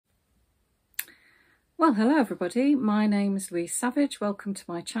Well, hello everybody, my name is Louise Savage. Welcome to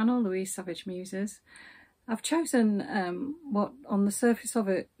my channel, Louise Savage Muses. I've chosen what on the surface of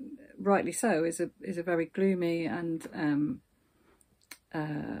it, rightly so, is a very gloomy and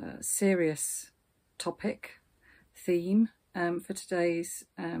serious topic, theme for today's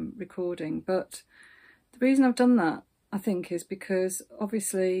recording. But the reason I've done that, I think, is because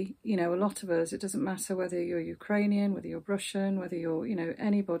obviously, you know, a lot of us, it doesn't matter whether you're Ukrainian, whether you're Russian, whether you're, you know,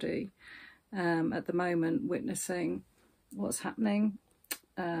 anybody at the moment witnessing what's happening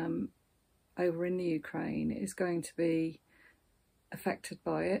over in the Ukraine is going to be affected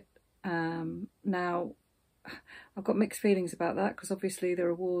by it. Now, I've got mixed feelings about that because obviously there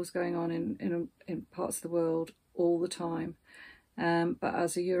are wars going on in parts of the world all the time. But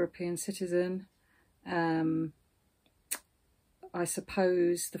as a European citizen, I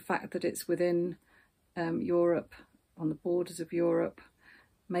suppose the fact that it's within Europe, on the borders of Europe,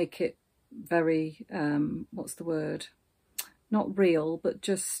 make it very, what's the word? Not real, but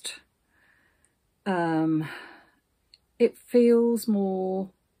just, it feels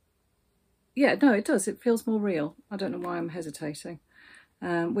more, yeah, no, it does. It feels more real. I don't know why I'm hesitating,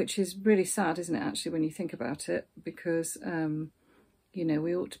 which is really sad, isn't it, actually, when you think about it, because, you know,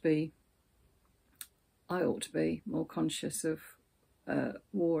 I ought to be more conscious of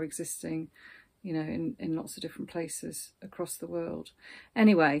war existing, you know, in lots of different places across the world.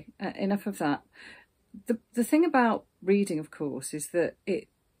 Anyway, enough of that. The thing about reading, of course, is that it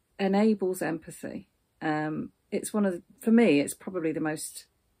enables empathy. It's one of the, for me, it's probably the most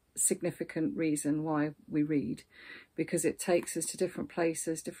significant reason why we read, because it takes us to different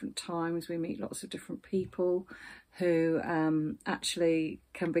places, different times. We meet lots of different people who actually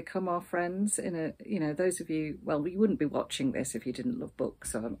can become our friends in a, you know, those of you, well, you wouldn't be watching this if you didn't love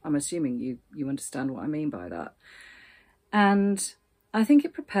books, so I'm assuming you understand what I mean by that. And I think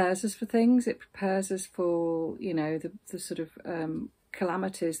it prepares us for things. It prepares us for, you know, the sort of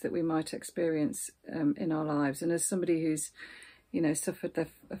calamities that we might experience in our lives. And as somebody who's, you know, suffered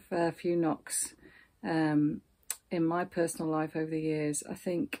a fair few knocks in my personal life over the years, I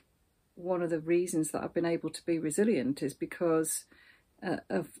think one of the reasons that I've been able to be resilient is because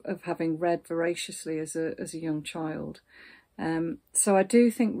of having read voraciously as a young child. So I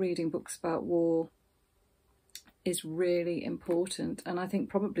do think reading books about war is really important, and I think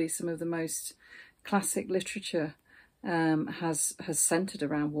probably some of the most classic literature has centred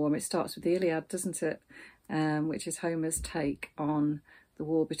around war. I mean, it starts with the Iliad, doesn't it? Which is Homer's take on the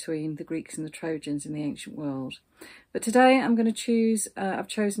war between the Greeks and the Trojans in the ancient world. But today I'm going to choose, I've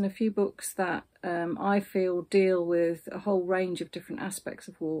chosen a few books that I feel deal with a whole range of different aspects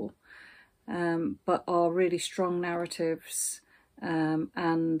of war, but are really strong narratives.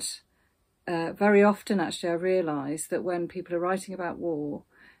 And very often, actually, I realise that when people are writing about war,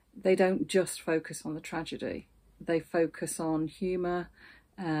 they don't just focus on the tragedy. They focus on humour,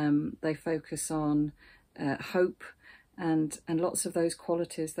 they focus on hope, and lots of those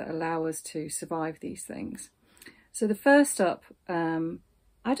qualities that allow us to survive these things. So the first up,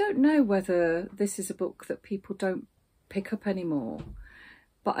 I don't know whether this is a book that people don't pick up anymore,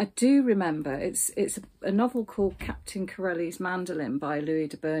 but I do remember it's a novel called Captain Corelli's Mandolin by Louis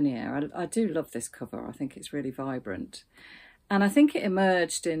de Bernieres. I do love this cover. I think it's really vibrant, and I think it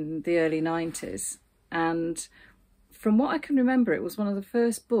emerged in the early 90s, and from what I can remember, it was one of the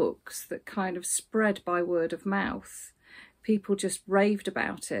first books that kind of spread by word of mouth. People just raved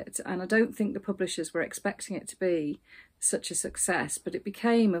about it, and I don't think the publishers were expecting it to be such a success, but it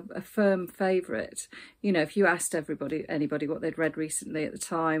became a firm favourite. You know, if you asked anybody what they'd read recently at the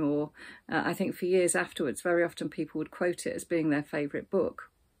time, or I think for years afterwards, very often people would quote it as being their favourite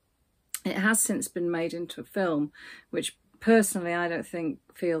book. It has since been made into a film, which personally I don't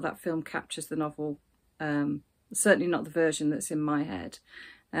feel that film captures the novel. Certainly not the version that's in my head.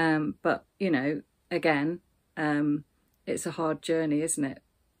 But, you know, again, it's a hard journey, isn't it,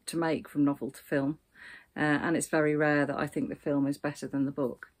 to make from novel to film. And it's very rare that I think the film is better than the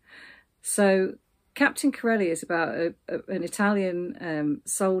book. So Captain Corelli is about an Italian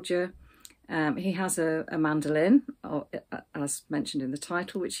soldier. He has a mandolin, as mentioned in the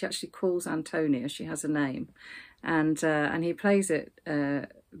title, which he actually calls Antonia. She has a name. And he plays it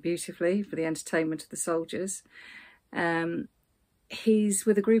beautifully for the entertainment of the soldiers. He's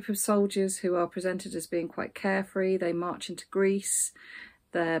with a group of soldiers who are presented as being quite carefree. They march into Greece.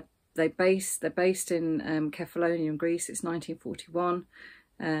 They're based in Kefalonia in Greece. It's 1941,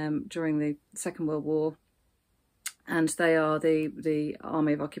 during the Second World War, and they are the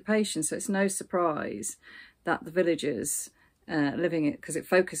army of occupation. So it's no surprise that the villagers living it, because it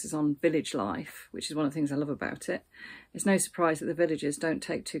focuses on village life, which is one of the things I love about it. It's no surprise that the villagers don't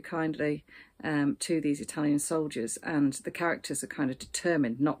take too kindly to these Italian soldiers, and the characters are kind of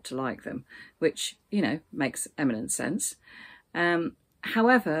determined not to like them, which, you know, makes eminent sense.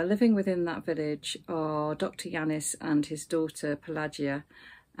 However, living within that village are Dr. Yanis and his daughter Pelagia,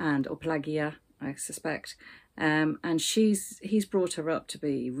 or Pelagia, I suspect. And he's brought her up to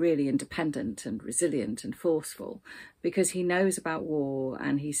be really independent and resilient and forceful, because he knows about war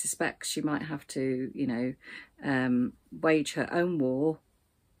and he suspects she might have to, you know, wage her own war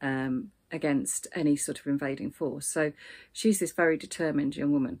against any sort of invading force. So she's this very determined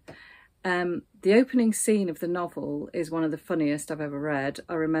young woman. The opening scene of the novel is one of the funniest I've ever read.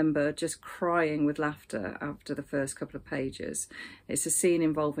 I remember just crying with laughter after the first couple of pages. It's a scene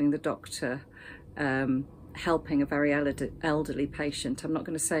involving the doctor helping a very elderly patient. I'm not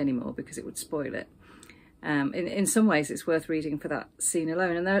going to say any more because it would spoil it. In some ways it's worth reading for that scene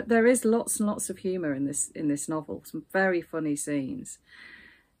alone, and there is lots and lots of humour in this novel, some very funny scenes.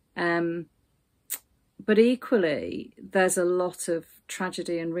 But equally, there's a lot of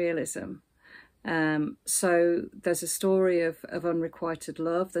tragedy and realism. So there's a story of unrequited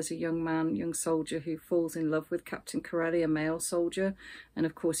love. There's a young soldier who falls in love with Captain Corelli, a male soldier, and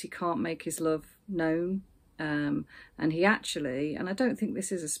of course he can't make his love known. And he actually, and I don't think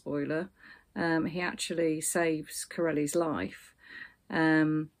this is a spoiler, he actually saves Corelli's life.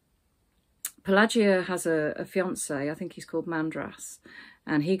 Pelagia has a fiance, I think he's called Mandras,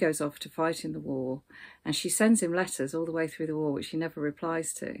 and he goes off to fight in the war, and she sends him letters all the way through the war which he never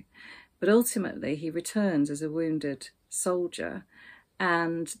replies to. But ultimately he returns as a wounded soldier,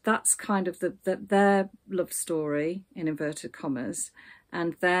 and that's kind of their love story, in inverted commas.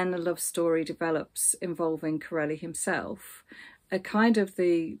 And then a love story develops involving Corelli himself, a kind of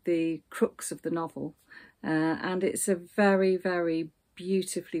the crux of the novel. And it's a very, very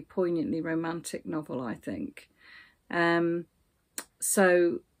beautifully, poignantly romantic novel, I think.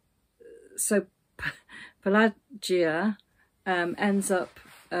 So Pelagia ends up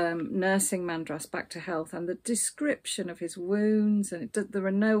nursing Mandras back to health, and the description of his wounds, and there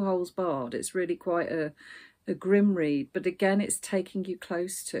are no holes barred. It's really quite a grim read, but again, it's taking you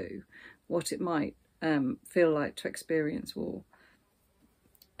close to what it might feel like to experience war.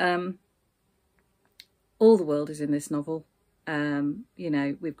 All the world is in this novel. You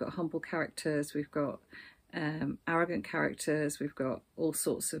know, we've got humble characters, we've got arrogant characters, we've got all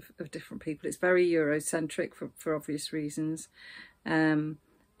sorts of different people. It's very Eurocentric for obvious reasons.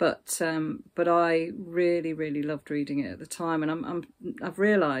 But I really, really loved reading it at the time, and I've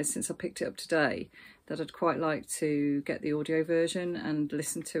realised since I picked it up today that I'd quite like to get the audio version and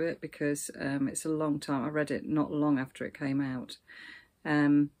listen to it, because it's a long time. I read it not long after it came out.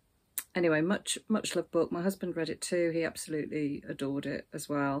 Anyway, much loved book. My husband read it too. He absolutely adored it as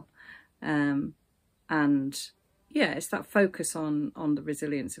well. And yeah, it's that focus on the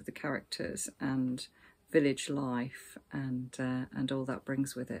resilience of the characters and village life and all that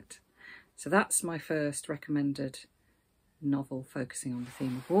brings with it. So that's my first recommended novel focusing on the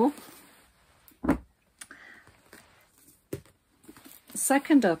theme of war.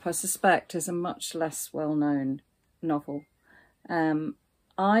 Second up, I suspect, is a much less well-known novel.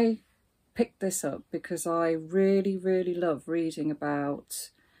 I picked this up because I really, really love reading about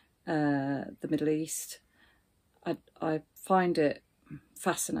the Middle East. I find it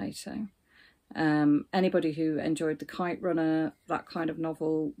fascinating. Anybody who enjoyed The Kite Runner, that kind of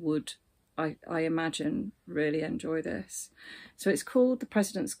novel, would, I imagine, really enjoy this. So it's called The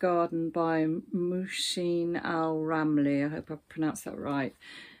President's Garden by Mushin Al-Ramli, I hope I pronounced that right,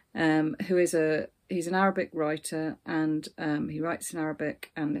 who is he's an Arabic writer, and he writes in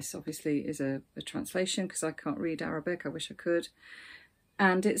Arabic, and this obviously is a translation because I can't read Arabic. I wish I could.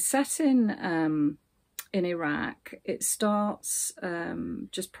 And it's set in Iraq. It starts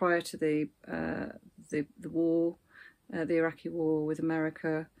just prior to the war, the Iraqi war with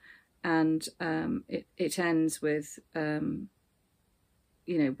America, and it ends with you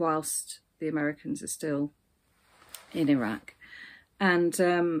know, whilst the Americans are still in Iraq, and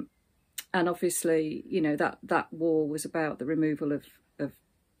obviously, you know, that war was about the removal of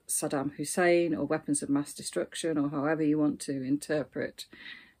Saddam Hussein, or weapons of mass destruction, or however you want to interpret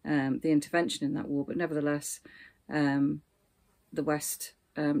the intervention in that war. But nevertheless, the West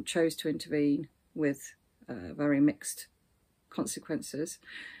chose to intervene with very mixed consequences.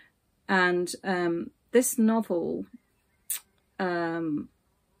 And this novel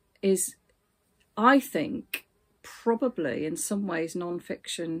is, I think, probably in some ways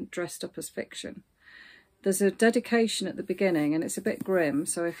non-fiction dressed up as fiction. There's a dedication at the beginning, and it's a bit grim,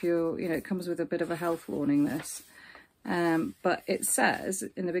 so if you're, you know, it comes with a bit of a health warning, this. But it says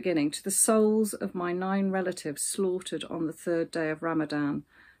in the beginning, to the souls of my 9 relatives slaughtered on the 3rd day of Ramadan,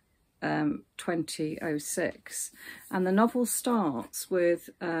 2006. And the novel starts with,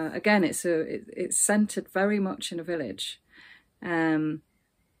 again, it's centred very much in a village. And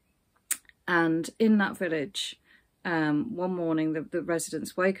in that village, one morning the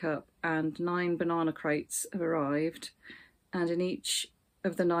residents wake up and 9 banana crates have arrived, and in each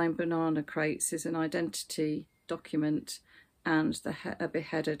of the 9 banana crates is an identity document and a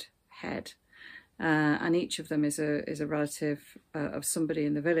beheaded head, and each of them is a relative of somebody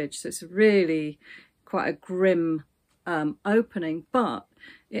in the village. So it's really quite a grim opening, but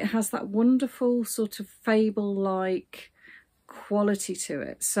it has that wonderful sort of fable-like quality to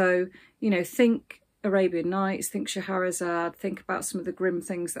it. So, you know, think Arabian Nights, think Scheherazade, think about some of the grim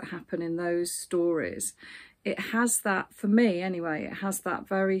things that happen in those stories. It has that, for me anyway, it has that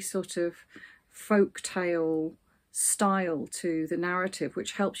very sort of folk tale style to the narrative,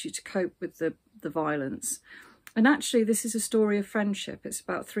 which helps you to cope with the violence. And actually this is a story of friendship. It's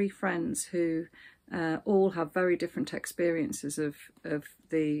about 3 friends who all have very different experiences of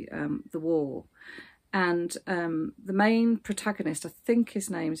the war. And the main protagonist, I think his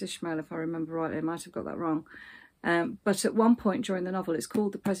name is Ishmael, if I remember rightly, I might have got that wrong. But at one point during the novel, it's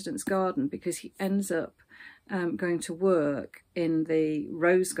called The President's Garden because he ends up going to work in the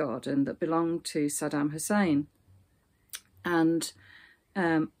rose garden that belonged to Saddam Hussein. And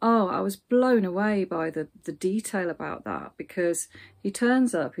I was blown away by the detail about that, because he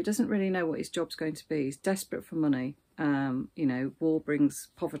turns up, he doesn't really know what his job's going to be. He's desperate for money. You know, war brings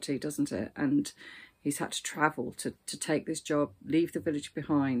poverty, doesn't it? And he's had to travel to take this job, leave the village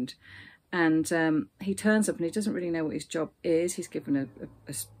behind. And he turns up and he doesn't really know what his job is. He's given a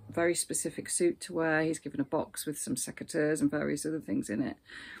very specific suit to wear. He's given a box with some secateurs and various other things in it.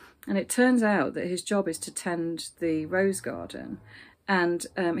 And it turns out that his job is to tend the rose garden. And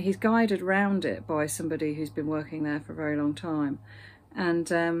he's guided around it by somebody who's been working there for a very long time.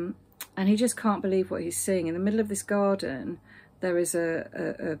 And he just can't believe what he's seeing. In the middle of this garden, there is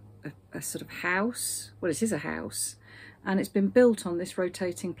a sort of house. Well, it is a house. And it's been built on this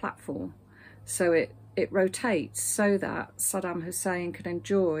rotating platform. So it rotates so that Saddam Hussein can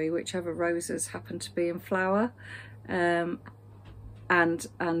enjoy whichever roses happen to be in flower. And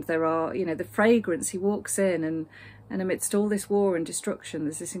there are, you know, the fragrance. He walks in and amidst all this war and destruction,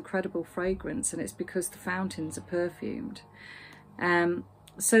 there's this incredible fragrance, and it's because the fountains are perfumed.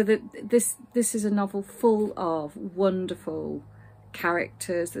 So that this is a novel full of wonderful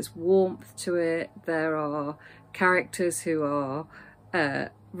characters. There's warmth to it. There are characters who are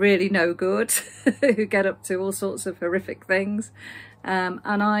really no good, who get up to all sorts of horrific things. And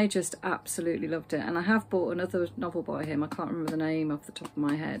I just absolutely loved it. And I have bought another novel by him. I can't remember the name off the top of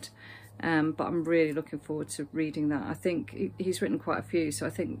my head. But I'm really looking forward to reading that. I think he's written quite a few, so I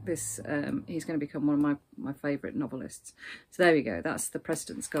think this he's going to become one of my favourite novelists. So there we go, that's The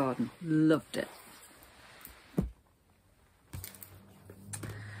President's Garden. Loved it.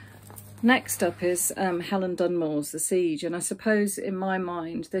 Next up is Helen Dunmore's The Siege, and I suppose in my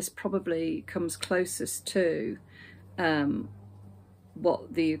mind this probably comes closest to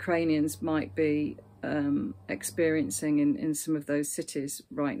what the Ukrainians might be experiencing in some of those cities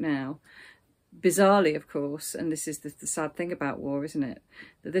right now. Bizarrely, of course, and this is the sad thing about war, isn't it,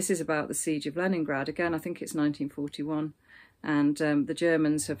 that this is about the siege of Leningrad. Again, I think it's 1941, and the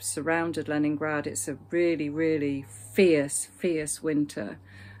Germans have surrounded Leningrad. It's a really, really fierce winter.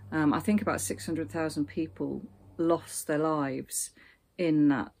 I think about 600,000 people lost their lives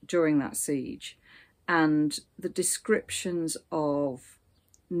during that siege, and the descriptions of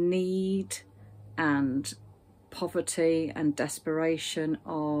need and poverty and desperation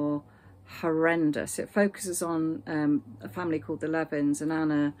are horrendous. It focuses on a family called the Levins, and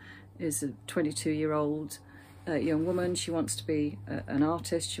Anna is a 22-year-old young woman. She wants to be an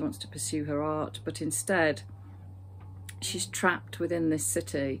artist, she wants to pursue her art, but instead she's trapped within this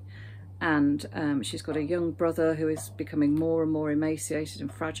city, and she's got a young brother who is becoming more and more emaciated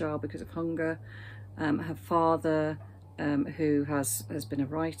and fragile because of hunger. Her father, who has been a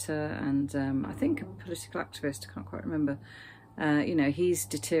writer and I think a political activist, I can't quite remember, you know, he's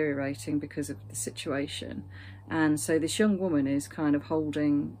deteriorating because of the situation. And so this young woman is kind of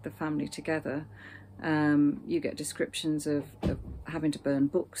holding the family together. You get descriptions of having to burn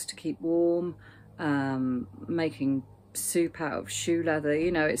books to keep warm, making soup out of shoe leather.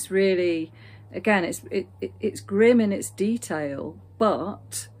 You know, it's really, again, it's grim in its detail,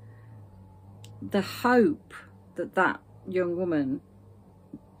 but the hope that young woman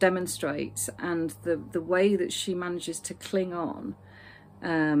demonstrates and the way that she manages to cling on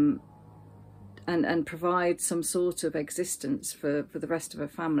and provide some sort of existence for the rest of her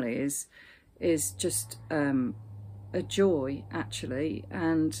family is just a joy, actually.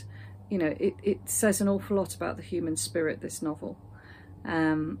 And you know, it says an awful lot about the human spirit, this novel.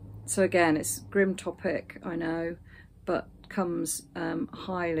 So again, it's a grim topic, I know, but comes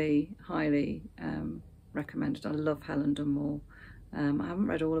highly recommended. I love Helen Dunmore. I haven't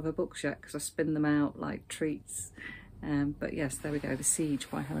read all of her books yet because I spin them out like treats. But yes, there we go, The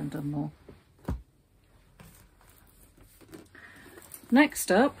Siege by Helen Dunmore. Next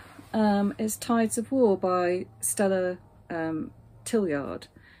up is Tides of War by Stella Tillyard.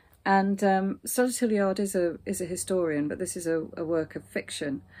 And Stella Tillyard is a historian, but this is a work of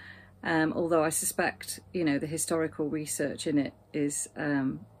fiction. Although I suspect, you know, the historical research in it is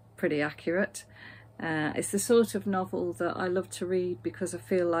pretty accurate. It's the sort of novel that I love to read because I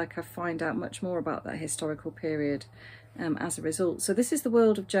feel like I find out much more about that historical period as a result. So this is the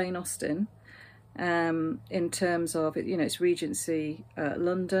world of Jane Austen, in terms of, you know, it's Regency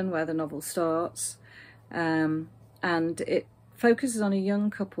London where the novel starts, and it focuses on a young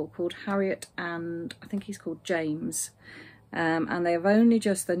couple called Harriet and I think he's called James, and they have only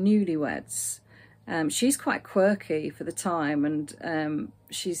just, they're newlyweds. She's quite quirky for the time, and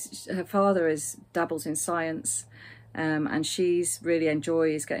her father dabbles in science, and she's really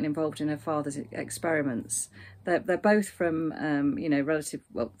enjoys getting involved in her father's experiments. They're both from you know,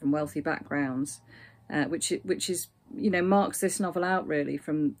 from wealthy backgrounds, which is, you know, marks this novel out really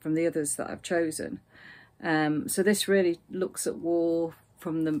from the others that I've chosen. So this really looks at war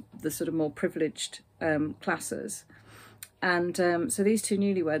from the sort of more privileged classes. And so these two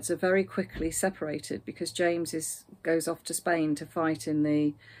newlyweds are very quickly separated because James goes off to Spain to fight in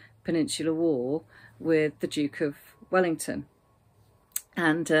the Peninsular War with the Duke of Wellington.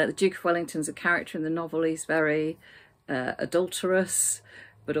 And the Duke of Wellington's a character in the novel. He's very adulterous,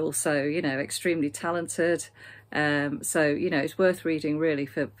 but also, you know, extremely talented. So, you know, it's worth reading really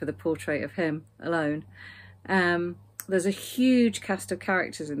for the portrait of him alone. There's a huge cast of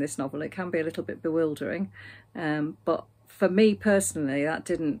characters in this novel. It can be a little bit bewildering, but for me personally, that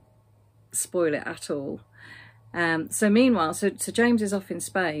didn't spoil it at all. So meanwhile, so James is off in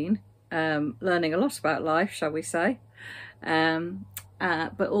Spain, learning a lot about life, shall we say,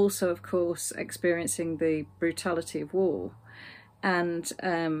 but also, of course, experiencing the brutality of war. And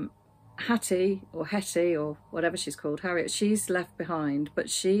Hattie, or Hetty, or whatever she's called, Harriet, she's left behind, but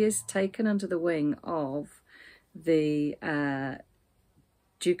she is taken under the wing of the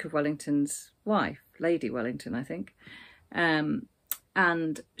Duke of Wellington's wife, Lady Wellington, I think.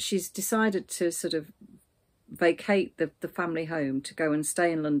 And she's decided to sort of vacate the family home to go and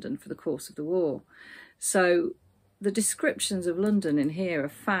stay in London for the course of the war. So the descriptions of London in here are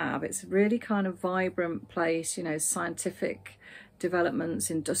fab. It's a really kind of vibrant place, you know, scientific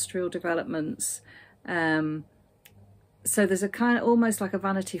developments, industrial developments. So there's a kind of almost like a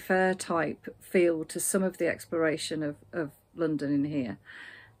Vanity Fair type feel to some of the exploration of London in here.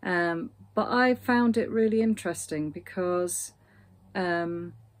 But I found it really interesting because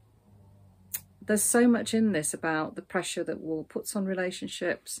there's so much in this about the pressure that war puts on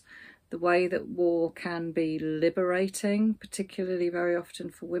relationships, the way that war can be liberating, particularly very often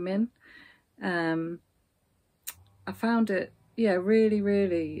for women. I found it, yeah,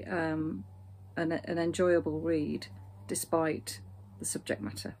 really an enjoyable read despite the subject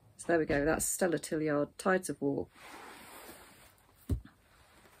matter. So there we go, that's Stella Tillyard, Tides of War.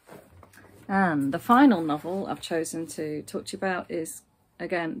 And the final novel I've chosen to talk to you about is,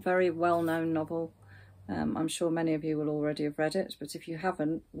 again, very well-known novel. I'm sure many of you will already have read it, but if you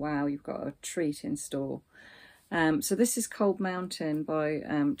haven't, wow, you've got a treat in store. So this is Cold Mountain by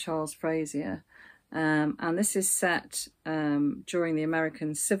Charles Frazier, and this is set during the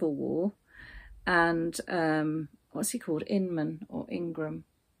American Civil War. And what's he called? Inman or Ingram?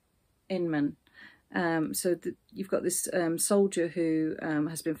 Inman. So you've got this soldier who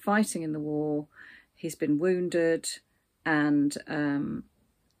has been fighting in the war. He's been wounded, and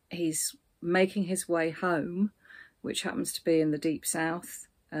he's making his way home, which happens to be in the deep south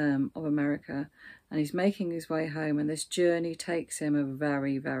of America. And he's making his way home, and this journey takes him a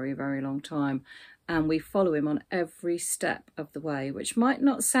very long time. And we follow him on every step of the way, which might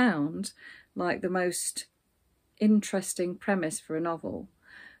not sound like the most interesting premise for a novel.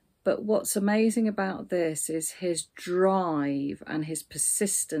 But what's amazing about this is his drive and his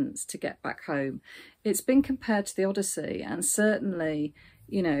persistence to get back home. It's been compared to the Odyssey, and certainly,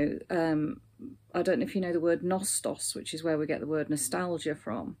 you know, I don't know if you know the word nostos, which is where we get the word nostalgia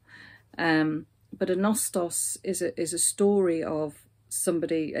from. But a nostos is a story of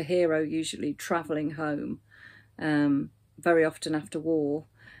somebody, a hero usually, travelling home, very often after war.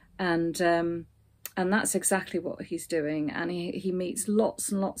 And that's exactly what he's doing. And he meets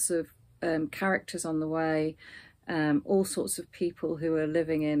lots and lots of characters on the way, all sorts of people who are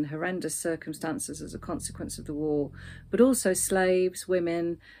living in horrendous circumstances as a consequence of the war, but also slaves,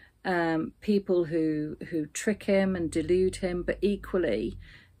 women, people who trick him and delude him, but equally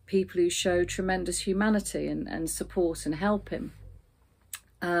people who show tremendous humanity and support and help him.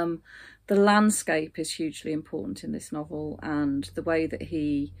 The landscape is hugely important in this novel, and the way that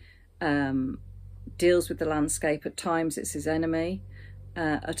he deals with the landscape. At times it's his enemy,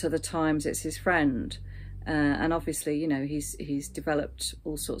 at other times it's his friend, and obviously, you know, he's developed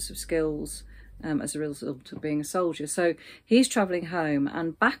all sorts of skills as a result of being a soldier. So he's travelling home,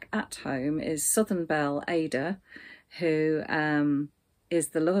 and back at home is Southern Belle Ada, who is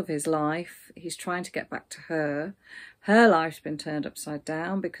the love of his life. He's trying to get back to her. Her life's been turned upside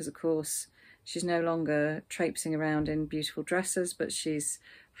down because, of course, she's no longer traipsing around in beautiful dresses, but she's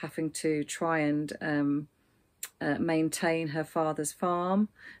having to try and maintain her father's farm.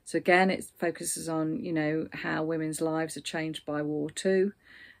 So again, it focuses on, you know, how women's lives are changed by war too.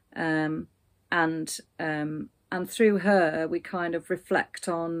 And through her, we kind of reflect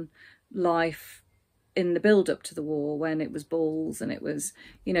on life in the build-up to the war, when it was balls and it was,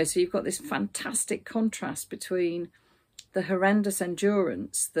 you know, so you've got this fantastic contrast between the horrendous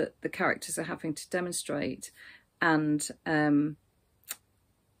endurance that the characters are having to demonstrate and the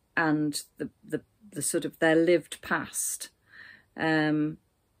sort of their lived past. Yeah,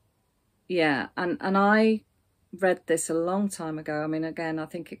 and I read this a long time ago. I mean, again, I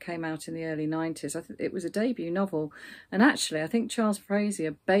think it came out in the early 90s. I think it was a debut novel, and actually I think Charles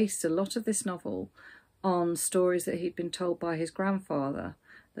Frazier based a lot of this novel on stories that he'd been told by his grandfather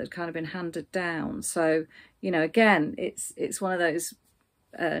that had kind of been handed down. So, you know, again, it's one of those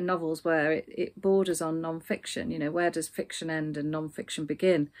novels where it borders on non-fiction. You know, where does fiction end and non-fiction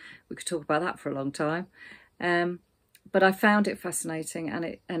begin? We could talk about that for a long time. But I found it fascinating,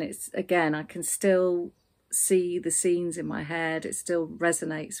 and it's again, I can still see the scenes in my head. It still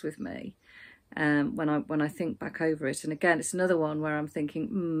resonates with me when I think back over it. And again, it's another one where I'm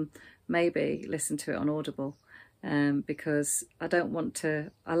thinking, maybe listen to it on Audible, because I don't want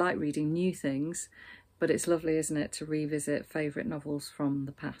to. I like reading new things, but it's lovely, isn't it, to revisit favourite novels from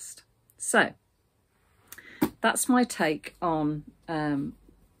the past. So that's my take on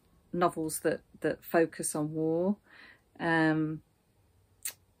novels that focus on war. Again,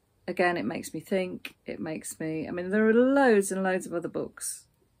 it makes me think. It makes me. I mean, there are loads and loads of other books,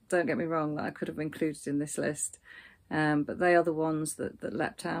 don't get me wrong, that I could have included in this list, but they are the ones that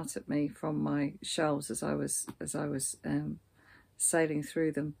leapt out at me from my shelves as I was sailing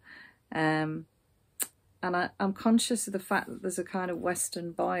through them. And I'm conscious of the fact that there's a kind of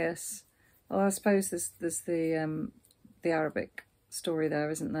Western bias. Well, I suppose there's the Arabic story there,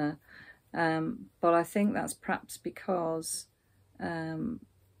 isn't there? But I think that's perhaps because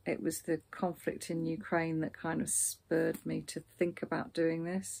it was the conflict in Ukraine that kind of spurred me to think about doing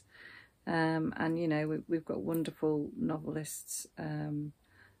this. And, you know, we've got wonderful novelists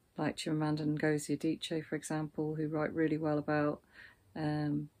like Chimamanda Ngozi Adichie, for example, who write really well about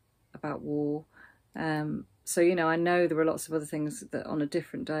war. So, you know, I know there are lots of other things that on a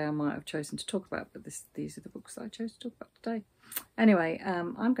different day I might have chosen to talk about, but these are the books that I chose to talk about today. Anyway,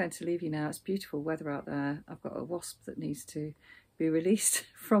 I'm going to leave you now. It's beautiful weather out there. I've got a wasp that needs to be released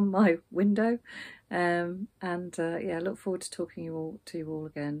from my window. Yeah, look forward to talking to you all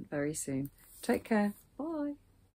again very soon. Take care. Bye.